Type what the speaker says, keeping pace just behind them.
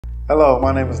Hello,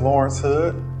 my name is Lawrence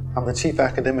Hood. I'm the Chief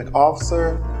Academic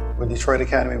Officer with Detroit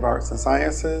Academy of Arts and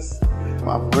Sciences.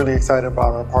 I'm really excited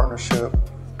about our partnership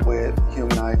with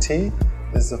Human IT.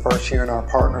 This is the first year in our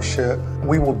partnership.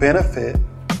 We will benefit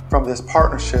from this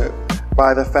partnership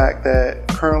by the fact that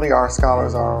currently our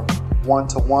scholars are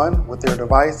one-to-one with their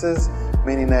devices,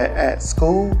 meaning that at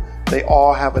school, they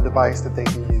all have a device that they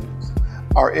can use.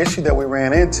 Our issue that we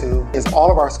ran into is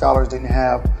all of our scholars didn't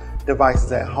have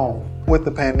devices at home. With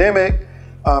the pandemic,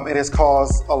 it has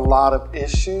caused a lot of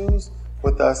issues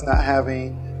with us not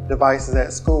having devices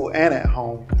at school and at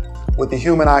home. With the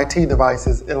Human IT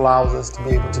devices, it allows us to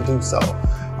be able to do so.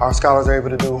 Our scholars are able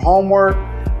to do homework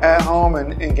at home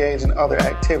and engage in other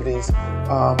activities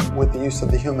with the use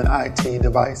of the Human IT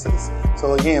devices.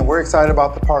 So again, we're excited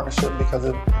about the partnership because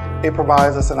it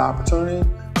provides us an opportunity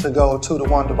to go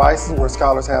 2-to-1 devices where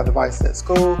scholars have devices at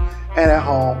school and at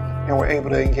home, and we're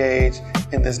able to engage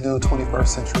in this new 21st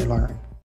century learning.